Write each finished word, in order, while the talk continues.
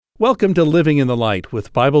Welcome to Living in the Light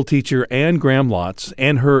with Bible teacher Anne Graham Lotz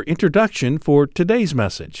and her introduction for today's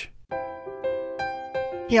message.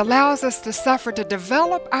 He allows us to suffer to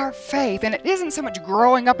develop our faith, and it isn't so much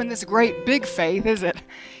growing up in this great big faith, is it?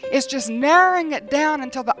 It's just narrowing it down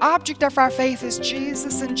until the object of our faith is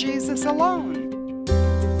Jesus and Jesus alone.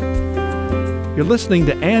 You're listening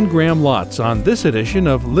to Anne Graham Lotz on this edition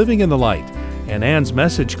of Living in the Light, and Anne's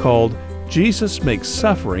message called Jesus Makes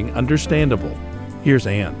Suffering Understandable. Here's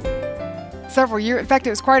Anne. Several years, in fact, it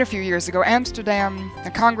was quite a few years ago, Amsterdam,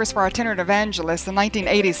 the Congress for Itinerant Evangelists in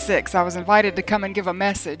 1986, I was invited to come and give a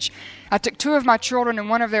message. I took two of my children and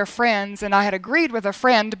one of their friends, and I had agreed with a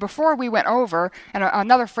friend before we went over, and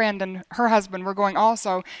another friend and her husband were going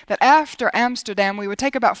also, that after Amsterdam we would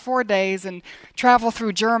take about 4 days and travel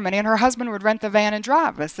through Germany, and her husband would rent the van and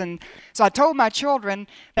drive us. And so I told my children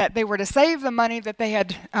that they were to save the money that they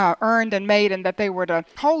had earned and made, and that they were to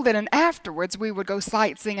hold it, and afterwards we would go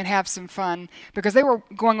sightseeing and have some fun, because they were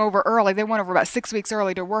going over early. They went over about 6 weeks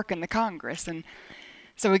early to work in the Congress. And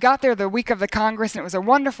so we got there the week of the Congress, and it was a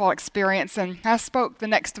wonderful experience. And I spoke the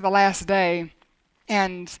next to the last day,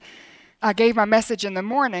 and I gave my message in the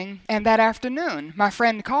morning, and that afternoon my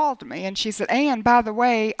friend called me, and she said, "Anne, by the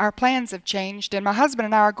way, our plans have changed, and my husband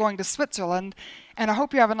and I are going to Switzerland, and I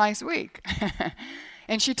hope you have a nice week."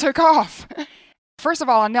 And she took off. First of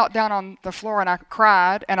all, I knelt down on the floor and I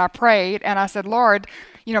cried and I prayed and I said, "Lord,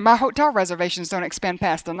 you know, my hotel reservations don't expand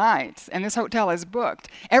past the night, and this hotel is booked.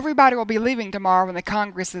 Everybody will be leaving tomorrow when the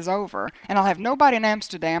Congress is over, and I'll have nobody in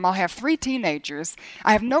Amsterdam. I'll have 3 teenagers.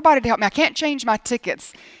 I have nobody to help me. I can't change my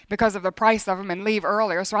tickets because of the price of them and leave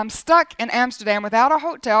earlier, so I'm stuck in Amsterdam without a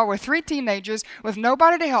hotel with 3 teenagers with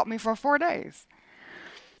nobody to help me for 4 days."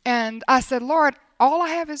 And I said, "Lord, all I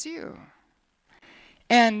have is you."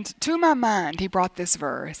 And to my mind, he brought this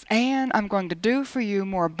verse, "Anne, I'm going to do for you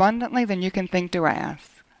more abundantly than you can think to ask."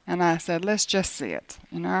 And I said, let's just see it,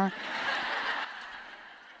 you know.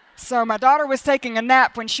 So my daughter was taking a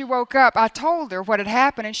nap. When she woke up, I told her what had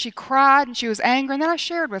happened, and she cried and she was angry. And then I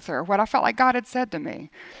shared with her what I felt like God had said to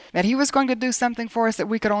me, that he was going to do something for us that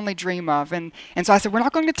we could only dream of. And so I said, we're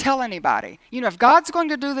not going to tell anybody. You know, if God's going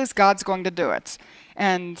to do this, God's going to do it.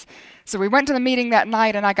 And so we went to the meeting that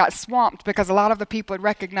night, and I got swamped because a lot of the people had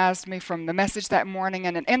recognized me from the message that morning,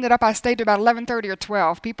 and it ended up I stayed to about 11:30 or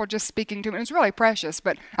 12, people just speaking to me. It was really precious,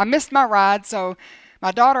 but I missed my ride, so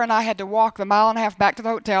my daughter and I had to walk the 1.5 miles back to the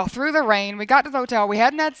hotel through the rain. We got to the hotel, we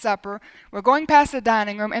hadn't had supper, we're going past the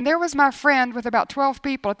dining room, and there was my friend with about 12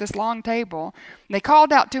 people at this long table. And they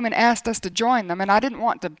called out to me and asked us to join them, and I didn't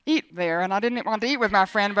want to eat there, and I didn't want to eat with my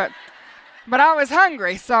friend, but I was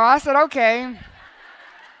hungry, so I said, okay.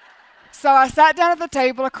 So I sat down at the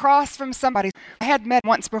table across from somebody I had met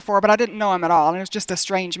once before, but I didn't know him at all. And it was just a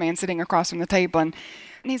strange man sitting across from the table. And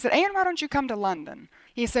he said, "Anne, why don't you come to London?"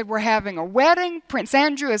 He said, "We're having a wedding. Prince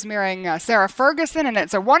Andrew is marrying Sarah Ferguson, and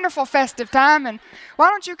it's a wonderful festive time. And why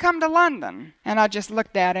don't you come to London?" And I just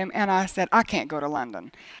looked at him, and I said, "I can't go to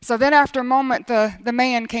London." So then after a moment, the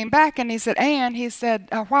man came back, and he said, "Anne," he said,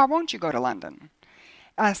 "why won't you go to London?"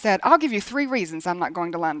 I said, "I'll give you 3 reasons I'm not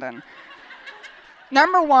going to London.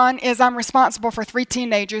 Number 1 is I'm responsible for 3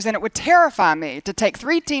 teenagers, and it would terrify me to take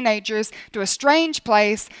 3 teenagers to a strange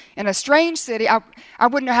place in a strange city. I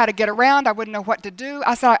wouldn't know how to get around. I wouldn't know what to do.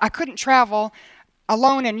 I said I couldn't travel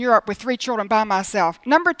alone in Europe with 3 children by myself.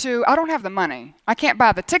 Number 2, I don't have the money. I can't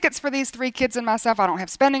buy the tickets for these 3 kids and myself. I don't have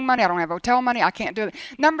spending money. I don't have hotel money. I can't do it.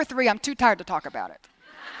 Number 3, I'm too tired to talk about it."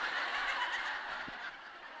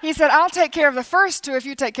 He said, "I'll take care of the first 2 if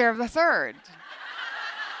you take care of the third."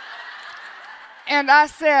 And I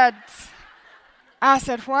said,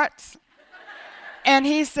 "What?" And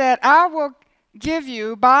he said, "I will give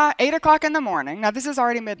you by 8 o'clock in the morning," now this is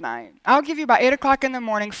already midnight, "I'll give you by 8 o'clock in the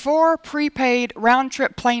morning 4 prepaid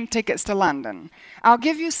round-trip plane tickets to London. I'll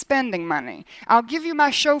give you spending money. I'll give you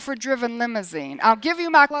my chauffeur-driven limousine. I'll give you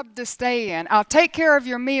my club to stay in. I'll take care of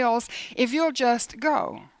your meals if you'll just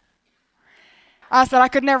go." I said I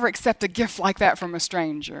could never accept a gift like that from a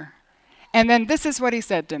stranger. And then this is what he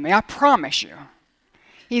said to me, "I promise you."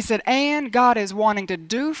 He said, "Anne, God is wanting to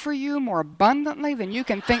do for you more abundantly than you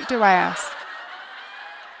can think to ask."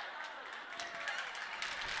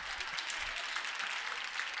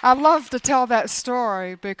 I love to tell that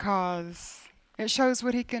story because it shows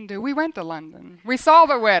what he can do. We went to London. We saw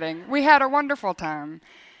the wedding. We had a wonderful time.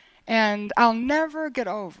 And I'll never get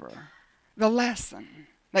over the lesson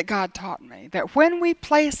that God taught me, that when we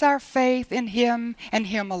place our faith in him and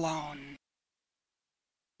him alone,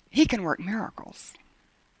 he can work miracles.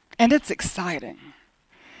 And it's exciting.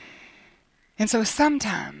 And so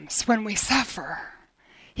sometimes when we suffer,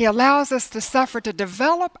 He allows us to suffer to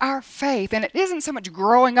develop our faith. And it isn't so much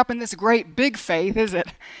growing up in this great big faith, is it?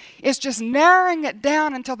 It's just narrowing it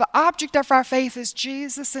down until the object of our faith is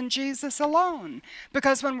Jesus and Jesus alone.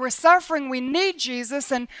 Because when we're suffering, we need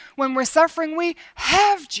Jesus, and when we're suffering, we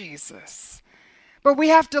have Jesus. But we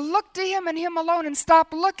have to look to Him and Him alone and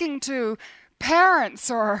stop looking to parents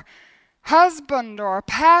or husband or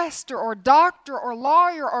pastor or doctor or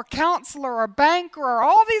lawyer or counselor or banker or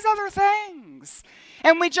all these other things.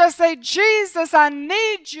 And we just say, Jesus, I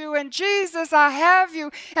need you, and Jesus, I have you,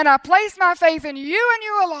 and I place my faith in you and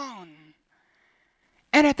you alone.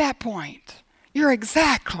 And at that point, you're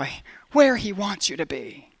exactly where He wants you to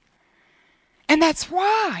be. And that's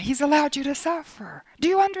why He's allowed you to suffer. Do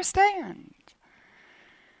you understand?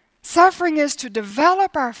 Suffering is to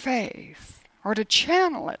develop our faith, or to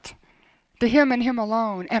channel it to Him and Him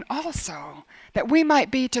alone, and also that we might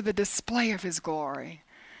be to the display of His glory.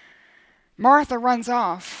 Martha runs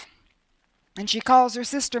off, and she calls her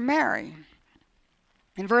sister Mary.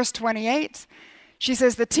 In verse 28, she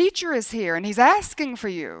says, the teacher is here, and he's asking for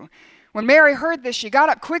you. When Mary heard this, she got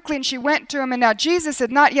up quickly, and she went to him. And now Jesus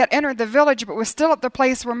had not yet entered the village, but was still at the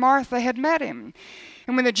place where Martha had met him.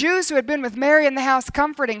 And when the Jews who had been with Mary in the house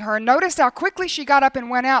comforting her noticed how quickly she got up and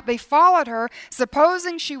went out, they followed her,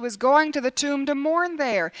 supposing she was going to the tomb to mourn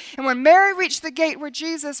there. And when Mary reached the gate where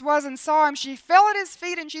Jesus was and saw him, she fell at his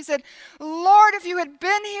feet and she said, Lord, if you had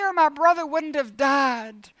been here, my brother wouldn't have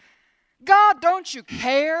died. God, don't you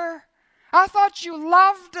care? I thought you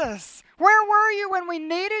loved us. Where were you when we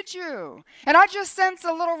needed you? And I just sense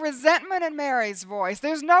a little resentment in Mary's voice.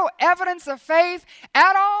 There's no evidence of faith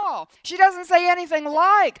at all. She doesn't say anything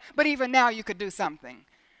like, but even now you could do something.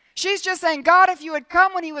 She's just saying, God, if you had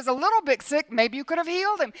come when he was a little bit sick, maybe you could have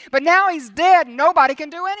healed him. But now he's dead, nobody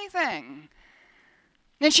can do anything.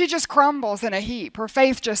 And she just crumbles in a heap, her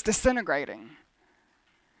faith just disintegrating.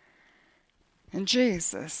 And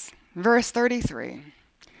Jesus, verse 33,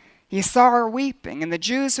 he saw her weeping, and the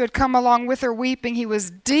Jews who had come along with her weeping, he was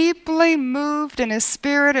deeply moved in his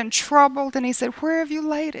spirit and troubled, and he said, where have you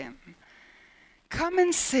laid him? Come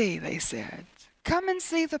and see, they said. Come and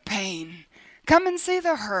see the pain. Come and see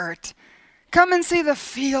the hurt. Come and see the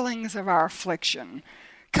feelings of our affliction.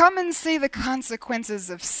 Come and see the consequences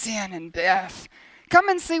of sin and death. Come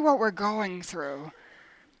and see what we're going through.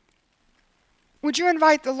 Would you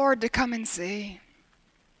invite the Lord to come and see?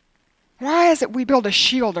 Why is it we build a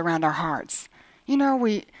shield around our hearts? You know,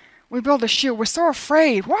 we build a shield. We're so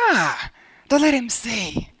afraid. Why? To let him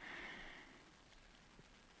see.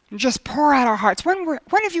 And just pour out our hearts. When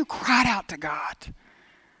have you cried out to God?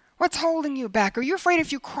 What's holding you back? Are you afraid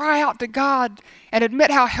if you cry out to God and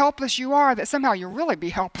admit how helpless you are, that somehow you'll really be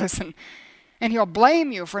helpless and he'll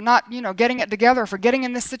blame you for not, getting it together, for getting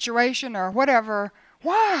in this situation or whatever?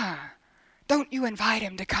 Why? Don't you invite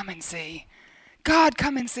him to come and see? God,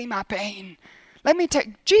 come and see my pain. Let me tell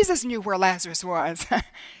you, Jesus knew where Lazarus was.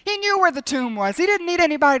 He knew where the tomb was. He didn't need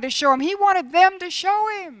anybody to show him. He wanted them to show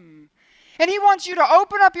him. And he wants you to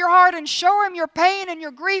open up your heart and show him your pain and your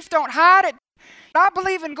grief. Don't hide it. I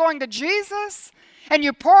believe in going to Jesus and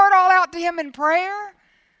you pour it all out to him in prayer.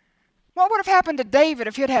 What would have happened to David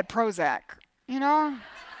if he had had Prozac? We'd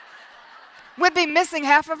be missing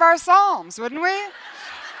half of our Psalms, wouldn't we?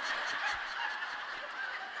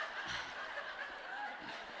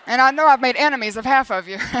 And I know I've made enemies of half of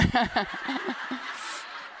you.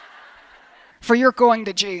 For you're going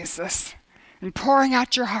to Jesus and pouring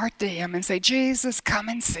out your heart to him and say, Jesus, come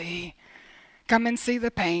and see. Come and see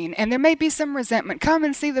the pain. And there may be some resentment. Come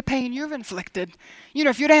and see the pain you've inflicted.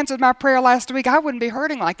 If you'd answered my prayer last week, I wouldn't be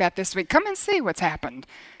hurting like that this week. Come and see what's happened.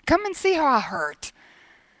 Come and see how I hurt.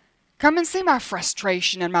 Come and see my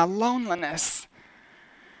frustration and my loneliness.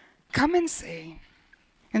 Come and see.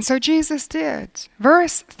 And so Jesus did.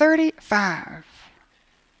 Verse 35.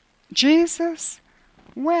 Jesus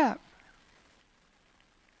wept.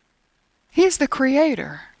 He's the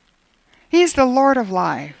Creator. He's the Lord of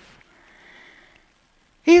life.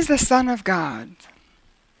 He's the Son of God.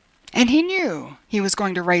 And he knew he was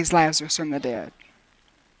going to raise Lazarus from the dead.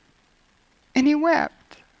 And he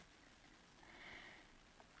wept.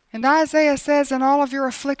 And Isaiah says, in all of your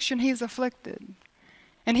affliction, he's afflicted.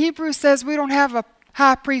 And Hebrews says we don't have a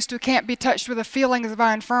high priest who can't be touched with the feelings of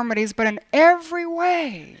our infirmities, but in every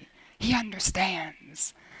way he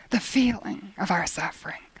understands the feeling of our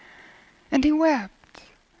suffering. And he wept.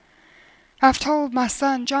 I've told my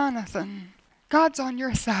son Jonathan, God's on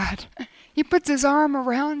your side. He puts his arm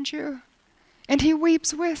around you, and he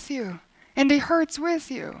weeps with you, and he hurts with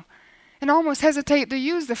you. And I almost hesitate to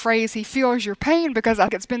use the phrase, he feels your pain, because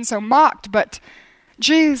it's been so mocked, but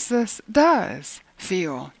Jesus does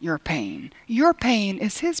feel your pain. Your pain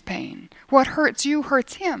is his pain. What hurts you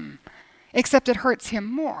hurts him, except it hurts him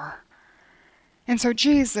more. And so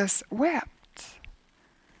Jesus wept.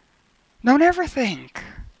 Don't ever think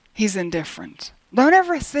he's indifferent. Don't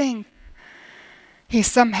ever think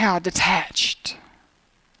he's somehow detached.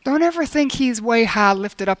 Don't ever think he's way high,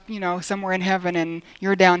 lifted up, somewhere in heaven and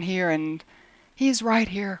you're down here, and he's right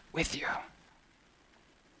here with you.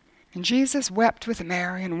 And Jesus wept with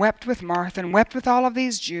Mary and wept with Martha and wept with all of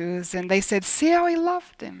these Jews, and they said, see how he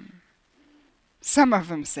loved him. Some of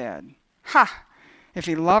them said, if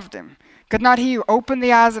he loved him, could not he who opened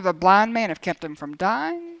the eyes of the blind man have kept him from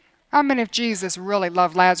dying? I mean, if Jesus really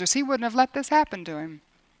loved Lazarus, he wouldn't have let this happen to him.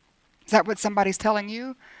 Is that what somebody's telling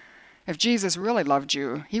you? If Jesus really loved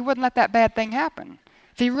you, he wouldn't let that bad thing happen.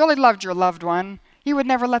 If he really loved your loved one, he would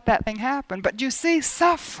never let that thing happen. But you see,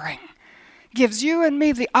 suffering gives you and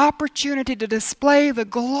me the opportunity to display the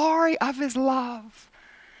glory of his love.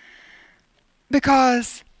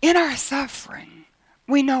 Because in our suffering,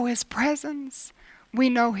 we know his presence, we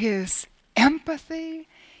know his empathy,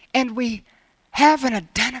 and we have an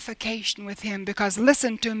identification with him because,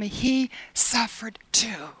 listen to me, he suffered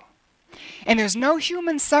too. And there's no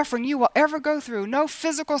human suffering you will ever go through, no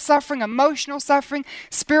physical suffering, emotional suffering,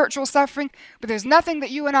 spiritual suffering, but there's nothing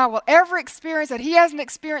that you and I will ever experience that he hasn't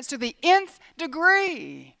experienced to the nth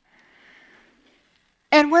degree.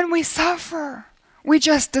 And when we suffer, we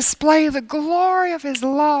just display the glory of his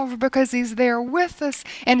love because he's there with us,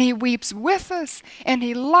 and he weeps with us, and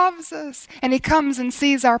he loves us, and he comes and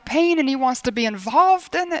sees our pain, and he wants to be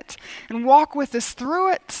involved in it and walk with us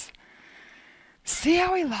through it. See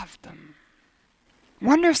how he loved them.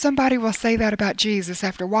 Wonder if somebody will say that about Jesus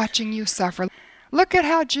after watching you suffer. Look at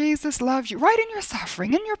how Jesus loves you, right in your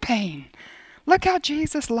suffering, in your pain. Look how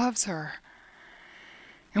Jesus loves her.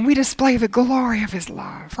 And we display the glory of his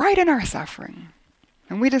love right in our suffering.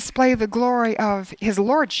 And we display the glory of his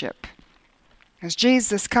lordship. As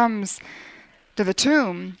Jesus comes to the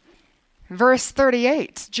tomb, verse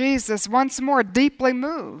 38, Jesus, once more deeply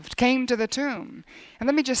moved, came to the tomb. And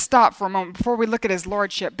let me just stop for a moment before we look at his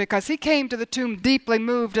lordship, because he came to the tomb deeply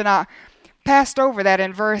moved, and I passed over that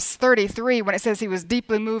in verse 33 when it says he was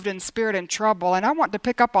deeply moved in spirit and trouble. And I want to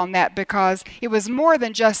pick up on that because it was more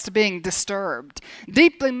than just being disturbed.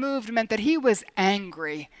 Deeply moved meant that he was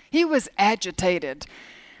angry. He was agitated.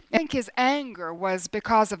 I think his anger was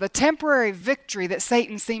because of the temporary victory that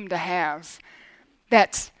Satan seemed to have.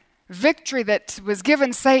 That victory that was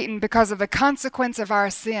given Satan because of the consequence of our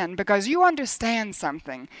sin. Because you understand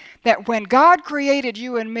something, that when God created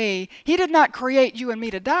you and me, he did not create you and me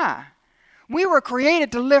to die. We were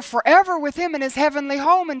created to live forever with him in his heavenly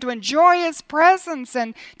home and to enjoy his presence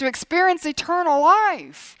and to experience eternal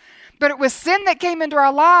life. But it was sin that came into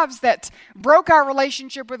our lives that broke our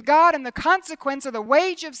relationship with God, and the consequence of the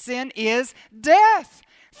wage of sin is death.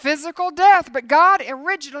 Physical death, but God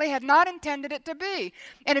originally had not intended it to be.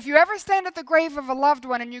 And if you ever stand at the grave of a loved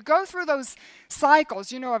one and you go through those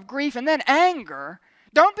cycles, of grief and then anger,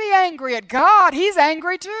 don't be angry at God. He's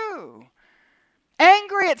angry too.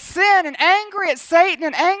 Angry at sin and angry at Satan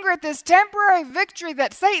and angry at this temporary victory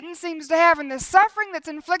that Satan seems to have and the suffering that's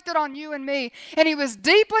inflicted on you and me. And he was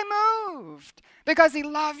deeply moved because he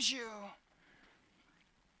loves you.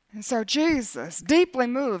 And so Jesus, deeply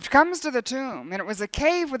moved, comes to the tomb, and it was a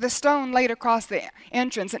cave with a stone laid across the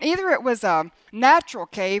entrance. And either it was a natural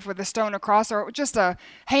cave with a stone across, or it was just a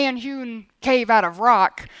hand-hewn cave out of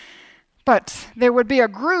rock. But there would be a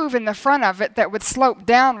groove in the front of it that would slope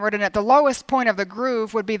downward, and at the lowest point of the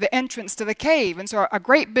groove would be the entrance to the cave. And so a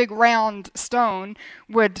great big round stone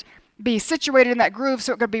would be situated in that groove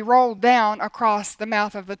so it could be rolled down across the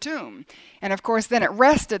mouth of the tomb. And of course then it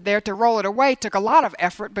rested there. To roll it away took a lot of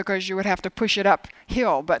effort because you would have to push it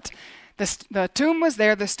uphill. But the tomb was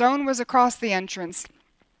there, the stone was across the entrance,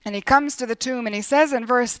 and he comes to the tomb and he says in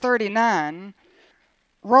verse 39,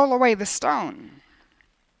 roll away the stone.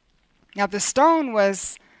 Now the stone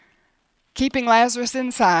was keeping Lazarus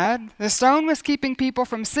inside. The stone was keeping people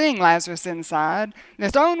from seeing Lazarus inside. The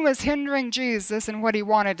stone was hindering Jesus in what he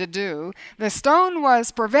wanted to do. The stone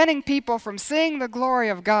was preventing people from seeing the glory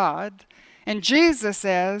of God. And Jesus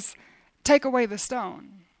says, take away the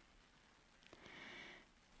stone.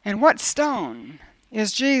 And what stone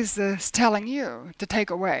is Jesus telling you to take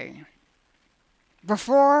away?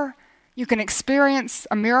 Before you can experience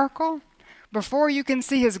a miracle, before you can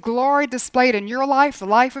see his glory displayed in your life, the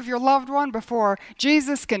life of your loved one, before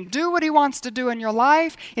Jesus can do what he wants to do in your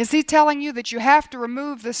life, is he telling you that you have to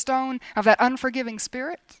remove the stone of that unforgiving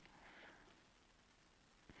spirit?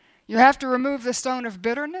 You have to remove the stone of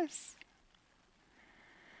bitterness?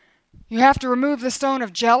 You have to remove the stone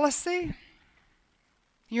of jealousy?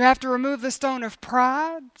 You have to remove the stone of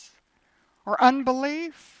pride or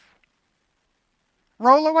unbelief.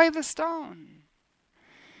 Roll away the stone.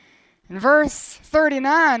 In verse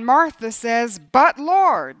 39, Martha says, "But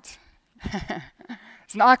Lord."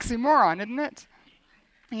 It's an oxymoron, isn't it?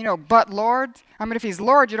 You know, "but Lord." I mean, if he's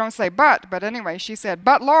Lord, you don't say "but." But anyway, she said,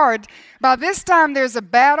 "But Lord, by this time there's a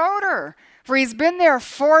bad odor, for he's been there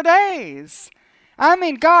 4 days." I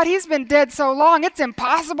mean, God, he's been dead so long, it's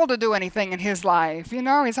impossible to do anything in his life. You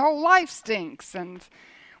know, his whole life stinks. And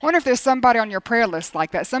I wonder if there's somebody on your prayer list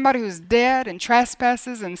like that, somebody who's dead in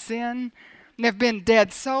trespasses and sin. And they've been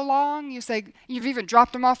dead so long, you say, you've even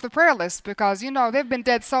dropped them off the prayer list because, you know, they've been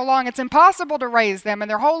dead so long, it's impossible to raise them,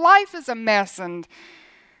 and their whole life is a mess. And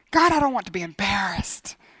God, I don't want to be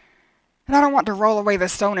embarrassed. And I don't want to roll away the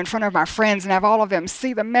stone in front of my friends and have all of them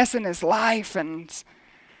see the mess in his life. And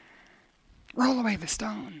roll away the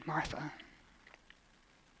stone, Martha.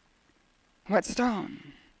 What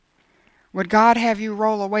stone? Would God have you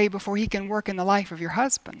roll away before he can work in the life of your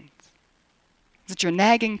husband? Is it your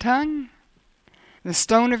nagging tongue? The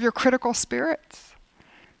stone of your critical spirit?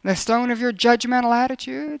 The stone of your judgmental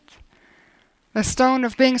attitude? The stone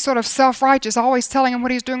of being sort of self-righteous, always telling him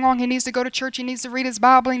what he's doing wrong. He needs to go to church, he needs to read his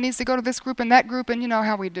Bible, he needs to go to this group and that group, and you know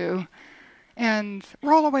how we do. And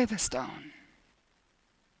roll away the stone.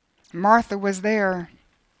 Martha was there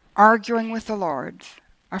arguing with the Lord,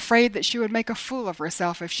 afraid that she would make a fool of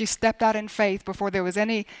herself if she stepped out in faith before there was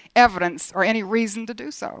any evidence or any reason to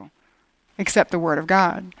do so, except the Word of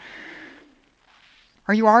God.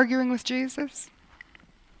 Are you arguing with Jesus?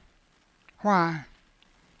 Why?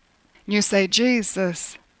 You say,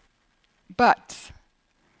 "Jesus, but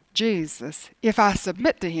Jesus, if I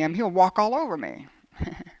submit to him, he'll walk all over me."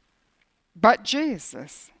 But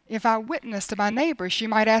Jesus, if I witness to my neighbor, she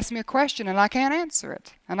might ask me a question and I can't answer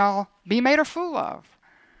it, and I'll be made a fool of.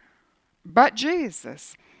 But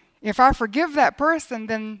Jesus, if I forgive that person,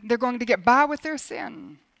 then they're going to get by with their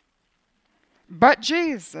sin. But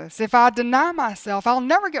Jesus, if I deny myself, I'll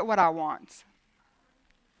never get what I want.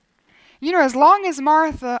 You know, as long as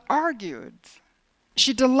Martha argued,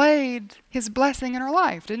 she delayed his blessing in her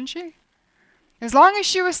life, didn't she? As long as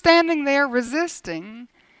she was standing there resisting,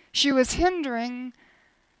 she was hindering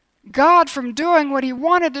God from doing what he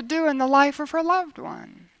wanted to do in the life of her loved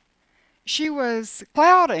one. She was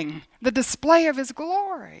clouding the display of his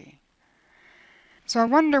glory. So I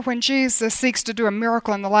wonder, when Jesus seeks to do a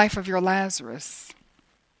miracle in the life of your Lazarus,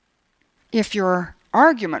 if your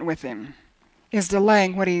argument with him is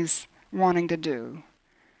delaying what he's wanting to do.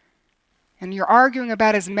 And you're arguing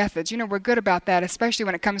about his methods. You know, we're good about that, especially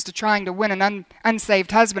when it comes to trying to win an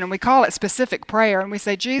unsaved husband. And we call it specific prayer. And we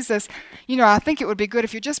say, "Jesus, you know, I think it would be good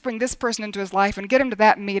if you just bring this person into his life and get him to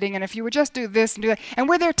that meeting. And if you would just do this and do that." And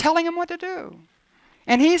we're there telling him what to do.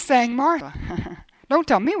 And he's saying, "Martha, don't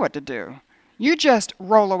tell me what to do. You just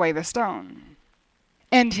roll away the stone."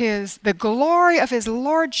 And the glory of his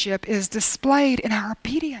lordship is displayed in our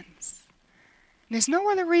obedience. And there's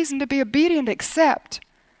no other reason to be obedient except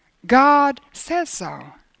God says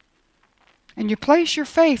so. And you place your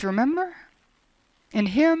faith, remember, in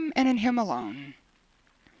him and in him alone.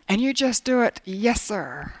 And you just do it, "Yes,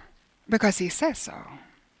 sir," because he says so.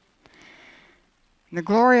 The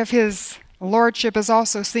glory of his lordship is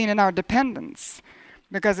also seen in our dependence.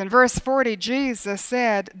 Because in verse 40, Jesus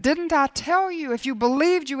said, "Didn't I tell you, if you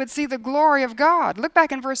believed, you would see the glory of God?" Look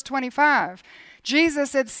back in verse 25.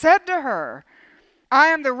 Jesus had said to her, "I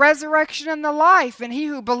am the resurrection and the life, and he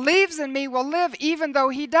who believes in me will live even though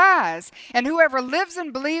he dies. And whoever lives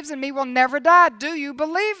and believes in me will never die. Do you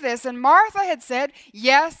believe this?" And Martha had said,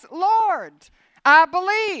 "Yes, Lord, I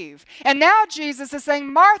believe." And now Jesus is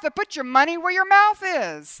saying, "Martha, put your money where your mouth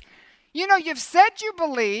is. You know, you've said you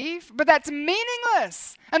believe, but that's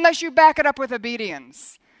meaningless unless you back it up with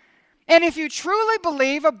obedience. And if you truly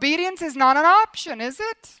believe, obedience is not an option, is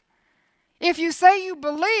it? If you say you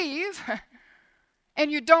believe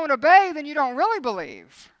and you don't obey, then you don't really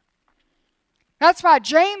believe. That's why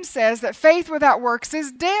James says that faith without works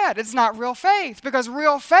is dead. It's not real faith, because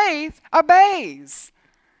real faith obeys.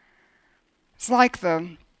 It's like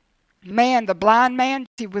the blind man,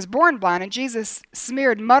 he was born blind, and Jesus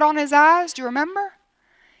smeared mud on his eyes, do you remember?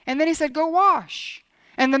 And then he said, "Go wash."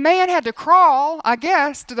 And the man had to crawl, I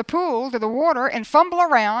guess, to the pool, to the water, and fumble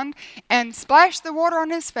around and splash the water on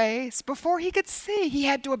his face before he could see. He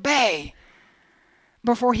had to obey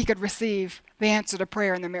before he could receive the answer to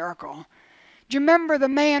prayer and the miracle. Do you remember the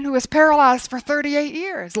man who was paralyzed for 38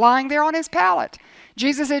 years, lying there on his pallet?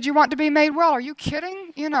 Jesus said, "You want to be made well?" "Are you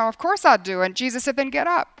kidding?" "You know, of course I do." And Jesus said, "Then get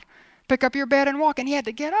up. Pick up your bed and walk." And he had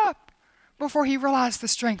to get up before he realized the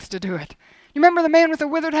strength to do it. You remember the man with the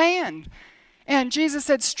withered hand? And Jesus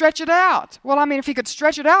said, stretch it out. Well, I mean, if he could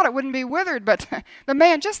stretch it out, it wouldn't be withered. But the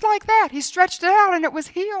man, just like that, he stretched it out and it was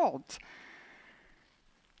healed.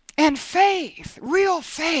 And faith, real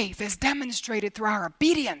faith, is demonstrated through our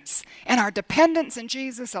obedience and our dependence in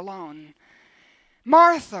Jesus alone.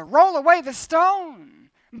 Martha, roll away the stone.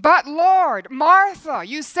 But Lord, Martha,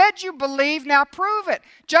 you said you believe, now prove it.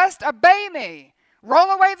 Just obey me.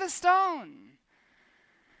 Roll away the stone.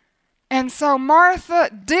 And so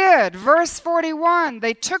Martha did. Verse 41,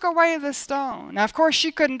 they took away the stone. Now, of course,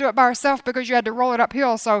 she couldn't do it by herself because you had to roll it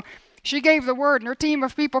uphill. So she gave the word, and her team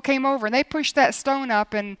of people came over, and they pushed that stone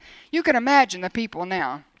up. And you can imagine the people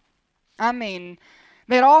now. I mean,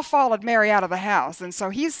 they'd all followed Mary out of the house. And so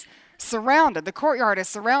he's surrounded. The courtyard is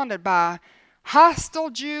surrounded by hostile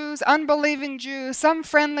Jews, unbelieving Jews, some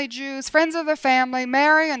friendly Jews, friends of the family,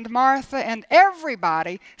 Mary and Martha, and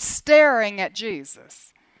everybody staring at Jesus.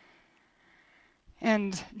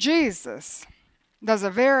 And Jesus does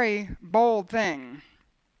a very bold thing.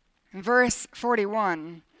 In verse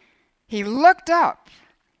 41, he looked up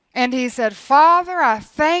and he said, Father, I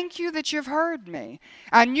thank you that you've heard me.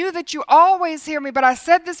 I knew that you always hear me, but I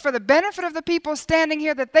said this for the benefit of the people standing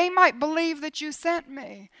here, that they might believe that you sent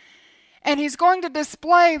me. And he's going to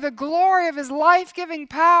display the glory of his life-giving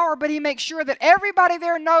power, but he makes sure that everybody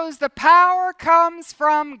there knows the power comes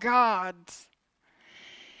from God.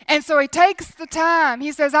 And so he takes the time.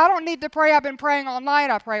 He says, I don't need to pray. I've been praying all night.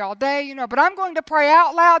 I pray all day, but I'm going to pray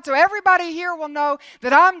out loud so everybody here will know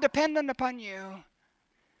that I'm dependent upon you.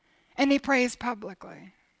 And he prays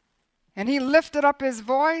publicly. And he lifted up his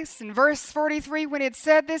voice. In verse 43, when he had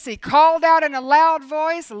said this, he called out in a loud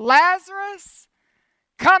voice, Lazarus,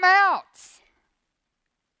 come out.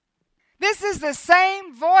 This is the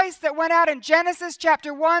same voice that went out in Genesis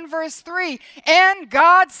chapter 1, verse 3. And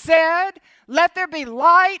God said, let there be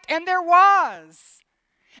light, and there was.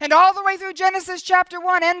 And all the way through Genesis chapter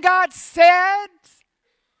 1, and God said,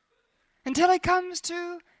 until he comes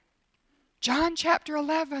to John chapter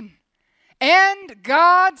 11. And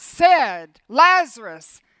God said,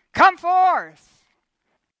 Lazarus, come forth.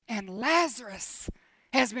 And Lazarus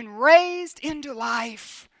has been raised into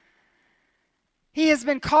life. He has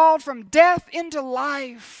been called from death into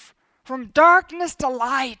life, from darkness to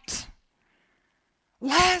light.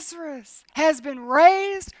 Lazarus has been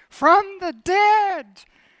raised from the dead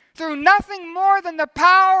through nothing more than the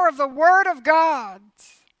power of the Word of God.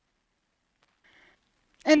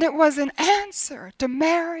 And it was an answer to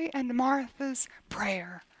Mary and Martha's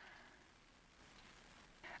prayer.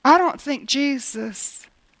 I don't think Jesus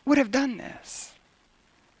would have done this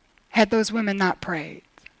had those women not prayed.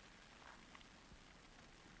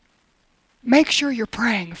 Make sure you're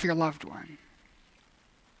praying for your loved one.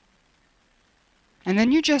 And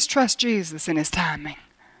then you just trust Jesus in his timing.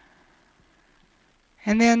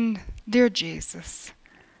 And then, dear Jesus,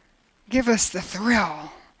 give us the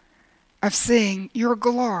thrill of seeing your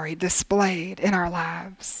glory displayed in our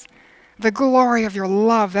lives. The glory of your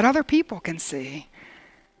love that other people can see.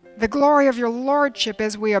 The glory of your lordship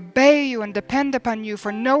as we obey you and depend upon you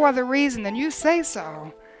for no other reason than you say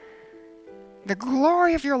so. The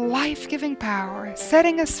glory of your life-giving power,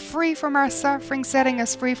 setting us free from our suffering, setting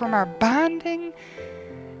us free from our bonding,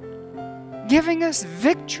 giving us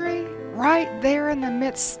victory right there in the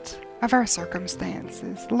midst of our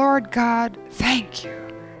circumstances. Lord God, thank you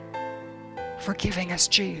for giving us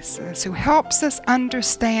Jesus, who helps us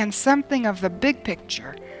understand something of the big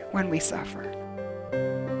picture when we suffer.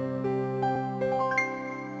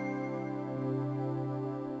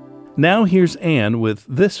 Now here's Anne with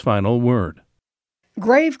this final word.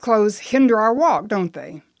 Grave clothes hinder our walk, don't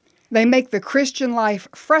they? They make the Christian life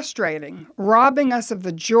frustrating, robbing us of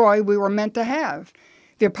the joy we were meant to have.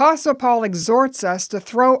 The Apostle Paul exhorts us to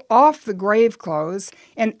throw off the grave clothes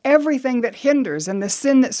and everything that hinders and the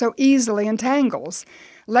sin that so easily entangles.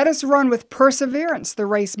 Let us run with perseverance the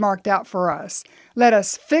race marked out for us. Let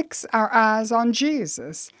us fix our eyes on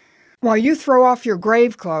Jesus. While you throw off your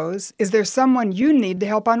grave clothes, is there someone you need to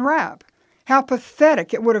help unwrap? How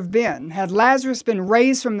pathetic it would have been had Lazarus been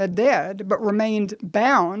raised from the dead but remained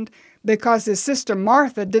bound because his sister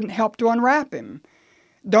Martha didn't help to unwrap him.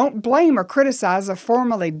 Don't blame or criticize a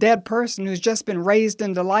formerly dead person who's just been raised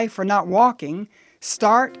into life for not walking.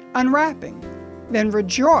 Start unwrapping. Then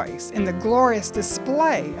rejoice in the glorious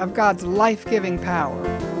display of God's life-giving power.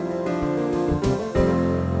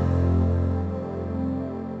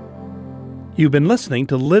 You've been listening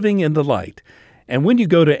to Living in the Light. And when you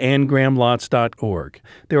go to anngrahamlotz.org,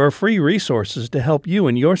 there are free resources to help you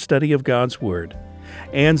in your study of God's Word.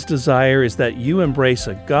 Anne's desire is that you embrace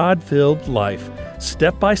a God-filled life,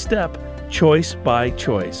 step by step, choice by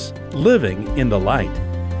choice, living in the light.